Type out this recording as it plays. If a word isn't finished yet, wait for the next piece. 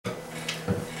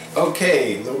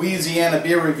Okay, Louisiana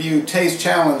Beer Review Taste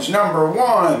Challenge number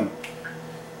 1.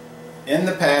 In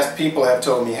the past, people have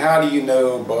told me, how do you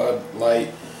know Bud Light,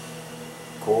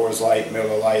 Coors Light,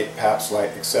 Miller Lite, Pabst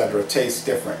Light, etc. tastes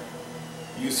different?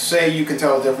 You say you can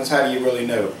tell the difference, how do you really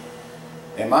know?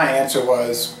 And my answer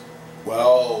was,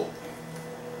 well,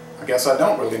 I guess I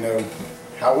don't really know.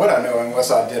 How would I know unless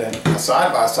I did a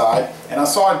side-by-side? And I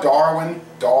saw Darwin,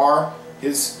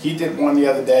 he did one the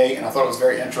other day, and I thought it was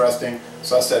very interesting.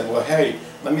 So I said, well, hey,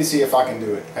 let me see if I can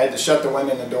do it. I had to shut the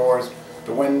windows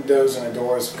and the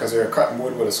doors, because they were cutting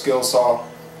wood with a skill saw.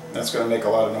 That's going to make a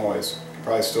lot of noise. You can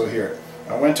probably still hear it.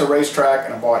 I went to Racetrack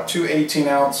and I bought 2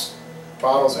 18-ounce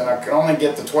bottles, and I could only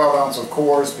get the 12-ounce of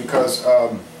Coors because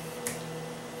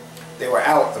they were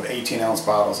out of 18-ounce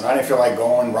bottles, and I didn't feel like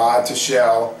going ride to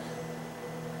Shell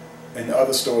and the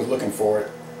other stores looking for it,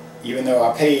 even though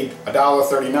I paid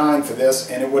 $1.39 for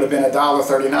this, and it would have been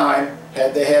 $1.39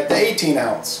 had they had the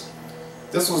 18-ounce.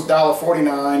 This was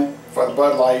 $1.49 for the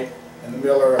Bud Light, and the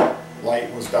Miller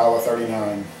Lite was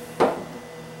 $1.39.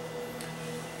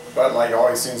 Bud Light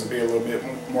always seems to be a little bit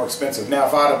more expensive. Now,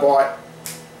 if I'd have bought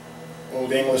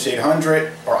Old English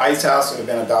 800 or Ice House, it would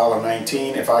have been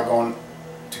 $1.19. If I'd gone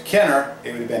to Kenner,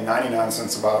 it would have been 99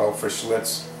 cents a bottle for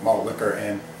Schlitz malt liquor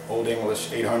and Old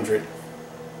English 800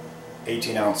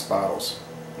 18-ounce bottles,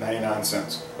 99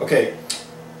 cents. Okay,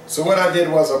 so what I did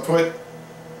was I put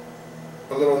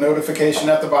a little notification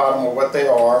at the bottom of what they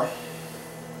are.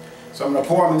 So I'm going to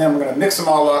pour them, and then I'm going to mix them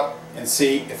all up and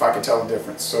see if I can tell the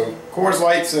difference. So Coors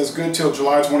Light says good till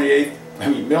July 28th.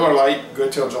 Miller Lite,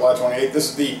 good till July 28th. This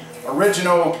is the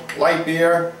original light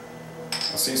beer.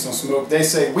 I see some smoke. They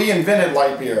say we invented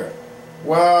light beer.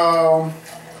 Well,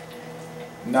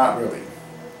 not really.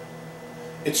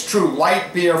 It's true,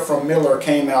 light beer from Miller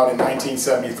came out in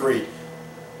 1973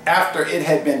 after it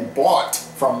had been bought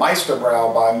from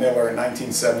Meisterbrau by Miller in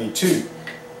 1972.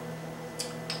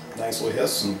 Nice little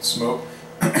hiss and smoke.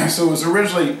 So it was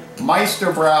originally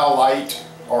Meisterbrau Light,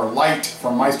 or Light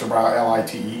from Meisterbrau,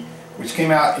 L-I-T-E, which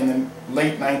came out in the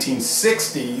late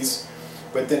 1960s,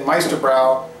 but then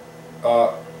Meisterbrau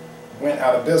went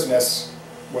out of business,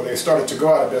 where they started to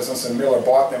go out of business, and Miller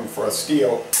bought them for a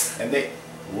steal, and they,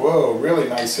 whoa, really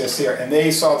nice hiss here, and they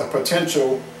saw the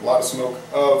potential, a lot of smoke,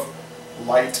 of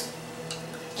Light,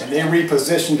 and they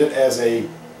repositioned it as a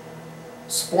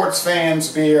sports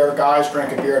fans beer, guys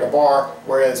drinking beer at a bar,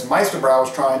 whereas Meisterbrau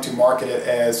was trying to market it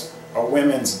as a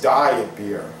women's diet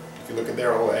beer. If you look at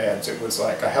their little ads, it was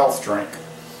like a health drink.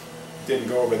 Didn't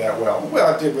go over that well.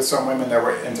 Well, it did with some women that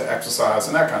were into exercise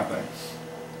and that kind of thing.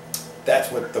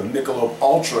 That's what the Michelob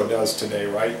Ultra does today,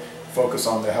 right? Focus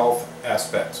on the health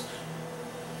aspects.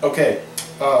 Okay,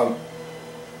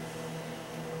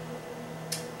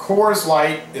 Coors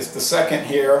Light is the second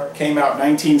here. Came out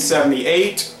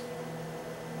 1978.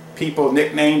 People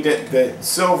nicknamed it the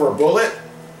Silver Bullet,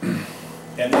 and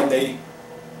then they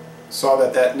saw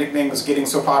that that nickname was getting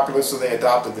so popular, so they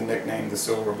adopted the nickname the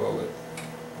Silver Bullet.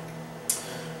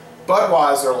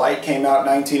 Budweiser Light came out in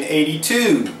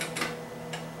 1982.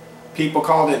 People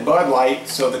called it Bud Light,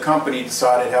 so the company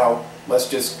decided, let's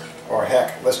just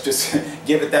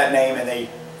give it that name, and they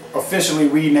officially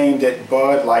renamed it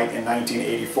Bud Light in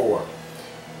 1984.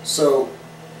 So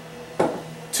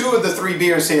 2 of the 3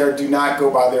 beers here do not go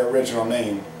by their original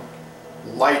name.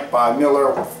 Light by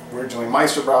Miller, originally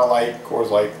Meisterbrau Light, Coors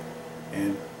Light,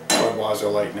 and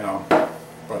Budweiser Light now,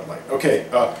 Bud Light. Okay,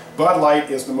 Bud Light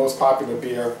is the most popular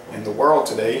beer in the world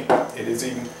today. It is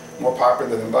even more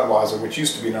popular than Budweiser, which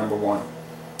used to be number 1.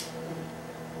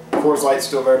 Coors Light's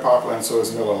still very popular, and so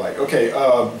is Miller Lite. Okay,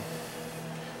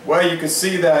 well, you can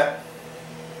see that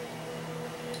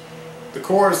the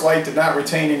Coors Light did not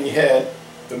retain any head.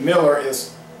 The Miller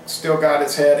is still got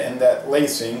its head and that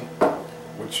lacing,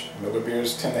 which Miller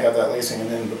beers tend to have that lacing, and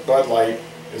then the Bud Light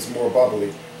is more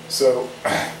bubbly. So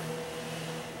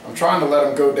I'm trying to let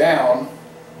them go down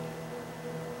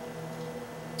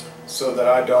so that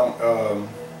I don't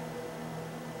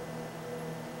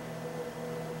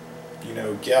you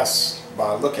know, guess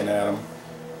by looking at them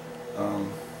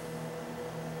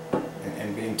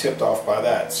and being tipped off by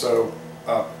that. So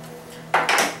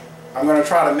I'm going to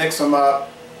try to mix them up,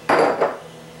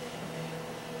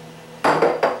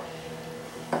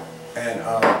 and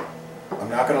I'm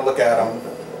not going to look at them.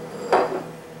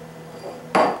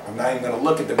 I'm not even going to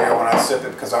look at the beer when I sip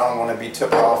it, because I don't want to be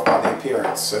tipped off by the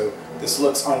appearance. So this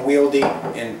looks unwieldy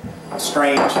and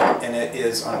strange, and it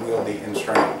is unwieldy and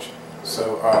strange.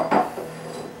 So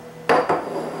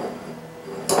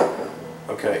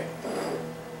okay,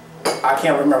 I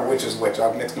can't remember which is which.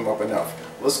 I've mixed them up enough.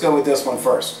 Let's go with this one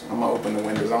first. I'm going to open the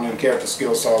windows. I don't even care if the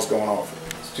skill saw is going off.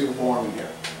 It's too warm in here.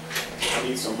 I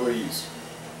need some breeze.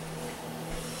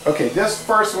 Okay, this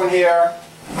first one here,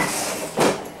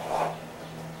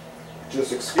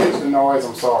 just excuse the noise,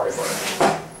 I'm sorry,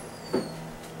 but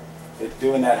they're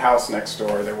doing that house next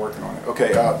door, they're working on it.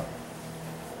 Okay,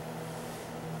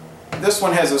 this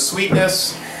one has a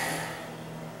sweetness,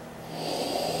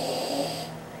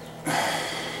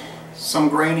 some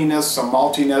graininess, some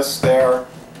maltiness there.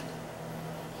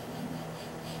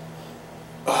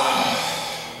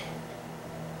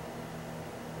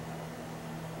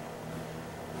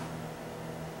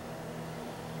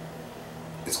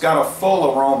 It's got a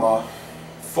full aroma,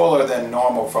 fuller than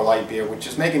normal for light beer, which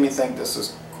is making me think this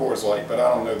is Coors Light, but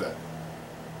I don't know that.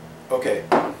 Okay,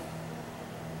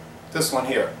 this one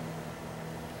here.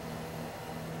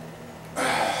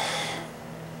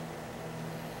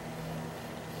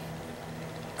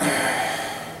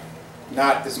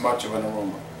 Not as much of an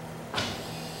aroma.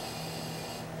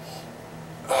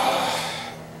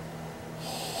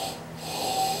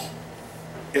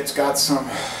 It's got some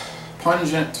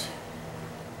pungent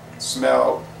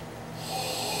smell,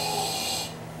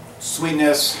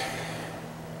 sweetness,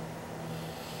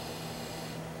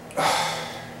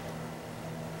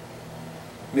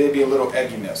 maybe a little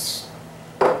egginess.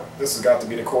 This has got to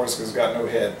be the Coors because it's got no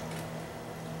head.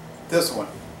 This one.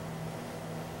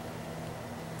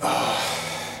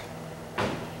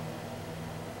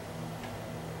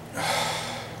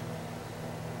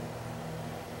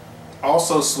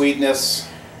 Also sweetness,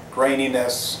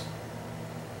 graininess,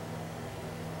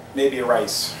 maybe a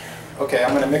rice. Okay,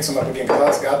 I'm going to mix them up again because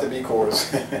that's got to be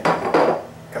Coors.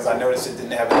 Because I noticed it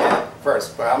didn't have a head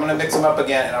first. But I'm going to mix them up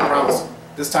again, and I promise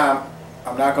this time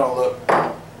I'm not going to look.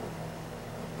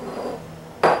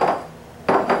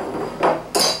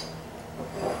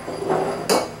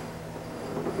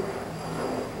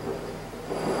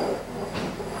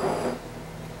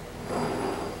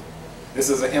 This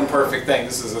is an imperfect thing.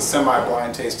 This is a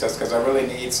semi-blind taste test because I really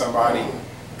need somebody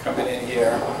coming in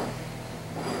here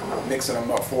mixing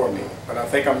them up for me. But I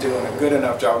think I'm doing a good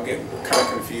enough job. I'm getting kind of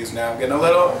confused now. I'm getting a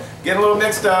little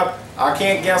mixed up. I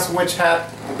can't guess which hat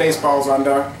the baseball's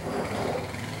under.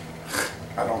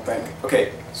 I don't think.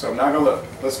 Okay, so I'm not gonna look.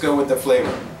 Let's go with the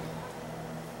flavor.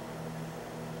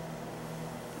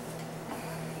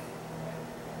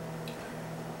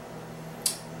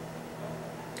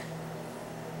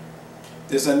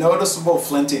 There's a noticeable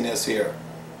flintiness here.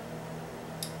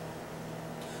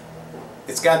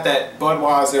 It's got that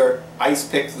Budweiser ice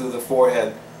pick through the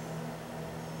forehead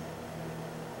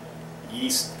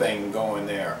yeast thing going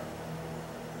there.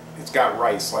 It's got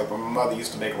rice, like when my mother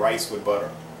used to make rice with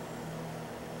butter.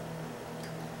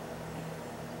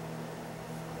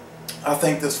 I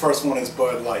think this first one is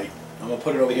Bud Light. I'm going to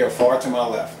put it over here far to my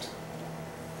left.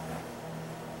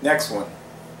 Next one.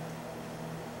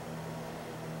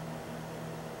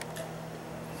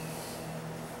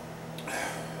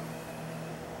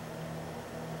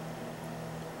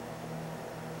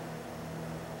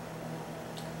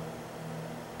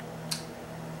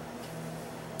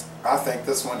 I think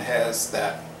this one has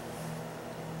that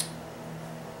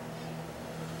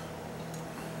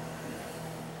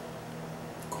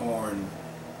corn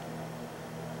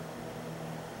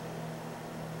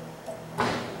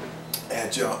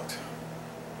adjunct.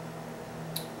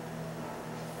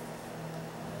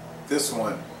 This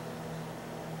one,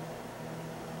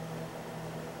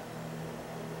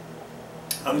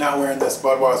 I'm not wearing this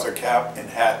Budweiser cap and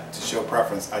hat to show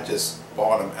preference. I just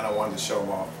bought them and I wanted to show them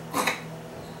off.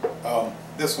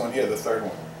 This one here, the third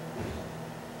one.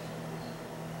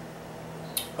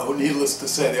 Oh, needless to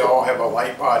say, they all have a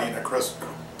light body and a crisp,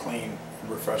 clean,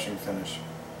 and refreshing finish.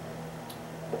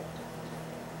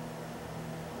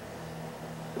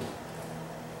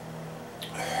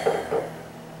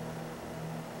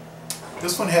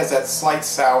 This one has that slight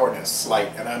sourness,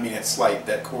 slight, and I mean it's slight,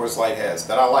 that Coors Light has,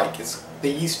 that I like. It's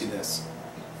the yeastiness.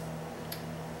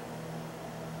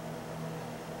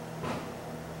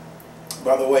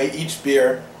 By the way, each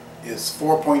beer is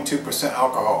 4.2%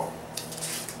 alcohol.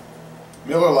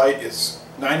 Miller Lite is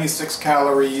 96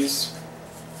 calories,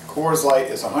 Coors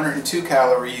Light is 102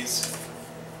 calories,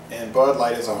 and Bud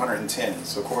Light is 110.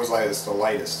 So Coors Light is the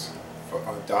lightest for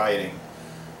dieting.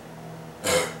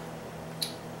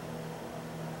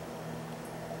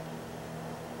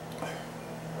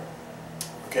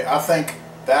 Okay, I think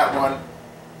that one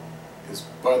is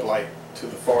Bud Light to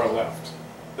the far left.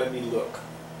 Let me look.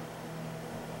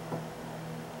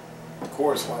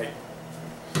 Coors Light.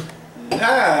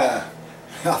 Nah,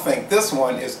 I think this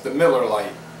one is the Miller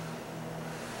Lite.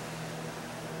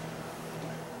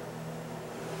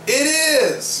 It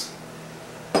is!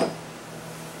 And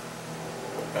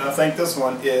I think this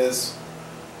one is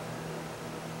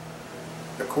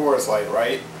the Coors Light,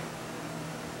 right?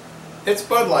 It's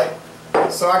Bud Light.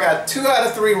 So I got 2 out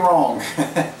of 3 wrong.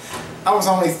 I was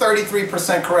only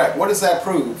 33% correct. What does that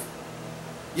prove?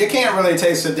 You can't really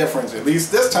taste the difference. At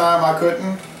least this time I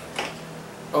couldn't.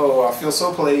 Oh, I feel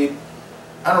so played.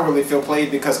 I don't really feel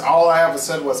played because all I ever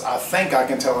said was, I think I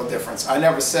can tell the difference. I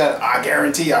never said, I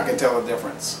guarantee I can tell the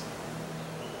difference.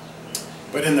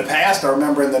 But in the past, I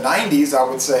remember in the 90s, I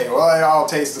would say, well, they all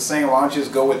taste the same. Why don't you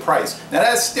just go with price? Now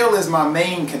that still is my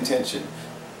main contention.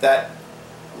 That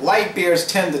light beers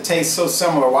tend to taste so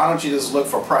similar. Why don't you just look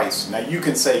for price? Now you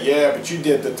can say, yeah, but you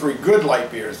did the 3 good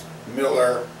light beers.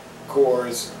 Miller,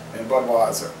 Coors, and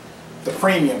Budweiser. The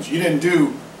premiums. You didn't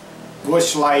do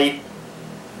Busch Light,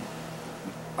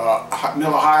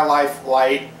 Miller High Life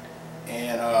Light,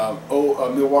 and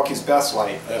Milwaukee's Best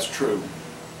Light. That's true.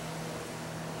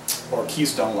 Or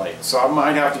Keystone Light. So I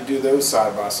might have to do those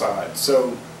side by side.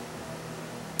 So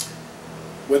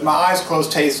with my eyes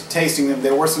closed tasting them,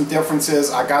 there were some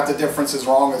differences. I got the differences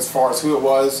wrong as far as who it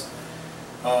was.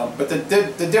 But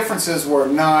the differences were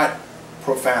not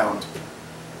profound.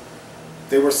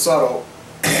 They were subtle.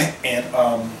 And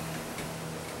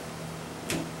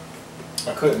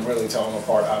I couldn't really tell them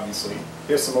apart, obviously.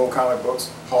 Here's some old comic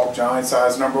books. Hulk Giant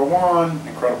Size #1.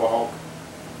 Incredible Hulk.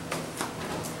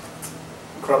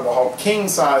 Incredible Hulk King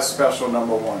Size Special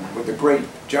 #1 with the great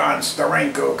John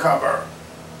Steranko cover.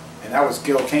 And that was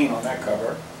Gil Kane on that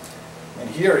cover. And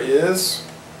here is,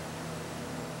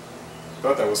 I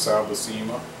thought that was Sal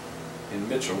Buscema and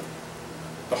Mitchell.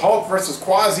 The Hulk vs.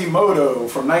 Quasimodo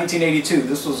from 1982.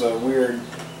 This was a weird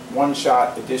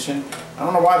one-shot edition. I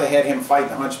don't know why they had him fight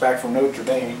the Hunchback from Notre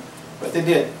Dame, but they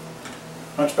did.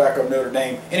 Hunchback of Notre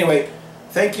Dame. Anyway,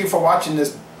 thank you for watching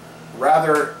this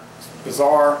rather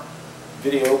bizarre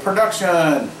video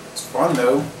production. It's fun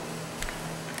though.